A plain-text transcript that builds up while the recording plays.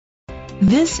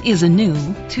This is a new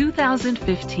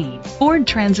 2015 Ford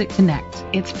Transit Connect.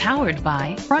 It's powered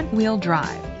by front-wheel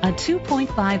drive, a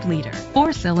 2.5-liter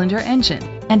four-cylinder engine,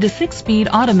 and a 6-speed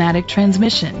automatic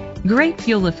transmission. Great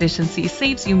fuel efficiency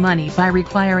saves you money by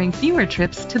requiring fewer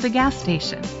trips to the gas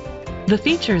station. The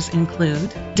features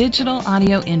include digital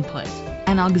audio input,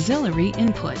 an auxiliary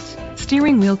input,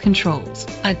 steering wheel controls,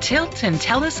 a tilt and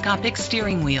telescopic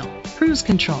steering wheel, cruise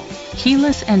control,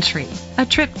 keyless entry, a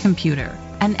trip computer,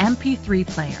 an MP3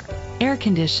 player, air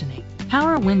conditioning,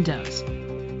 power windows.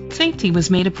 Safety was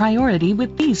made a priority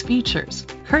with these features: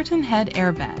 curtain head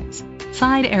airbags,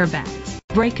 side airbags,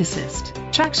 brake assist,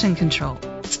 traction control,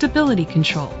 stability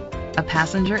control, a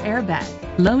passenger airbag,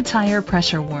 low tire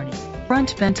pressure warning,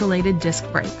 front ventilated disc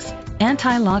brakes,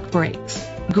 anti-lock brakes.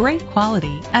 Great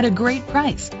quality at a great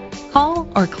price. Call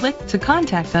or click to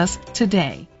contact us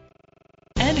today.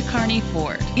 Carney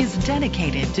Ford is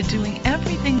dedicated to doing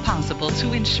everything possible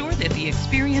to ensure that the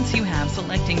experience you have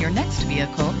selecting your next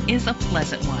vehicle is a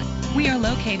pleasant one. We are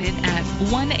located at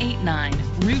 189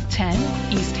 Route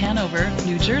 10, East Hanover,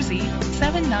 New Jersey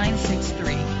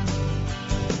 7963.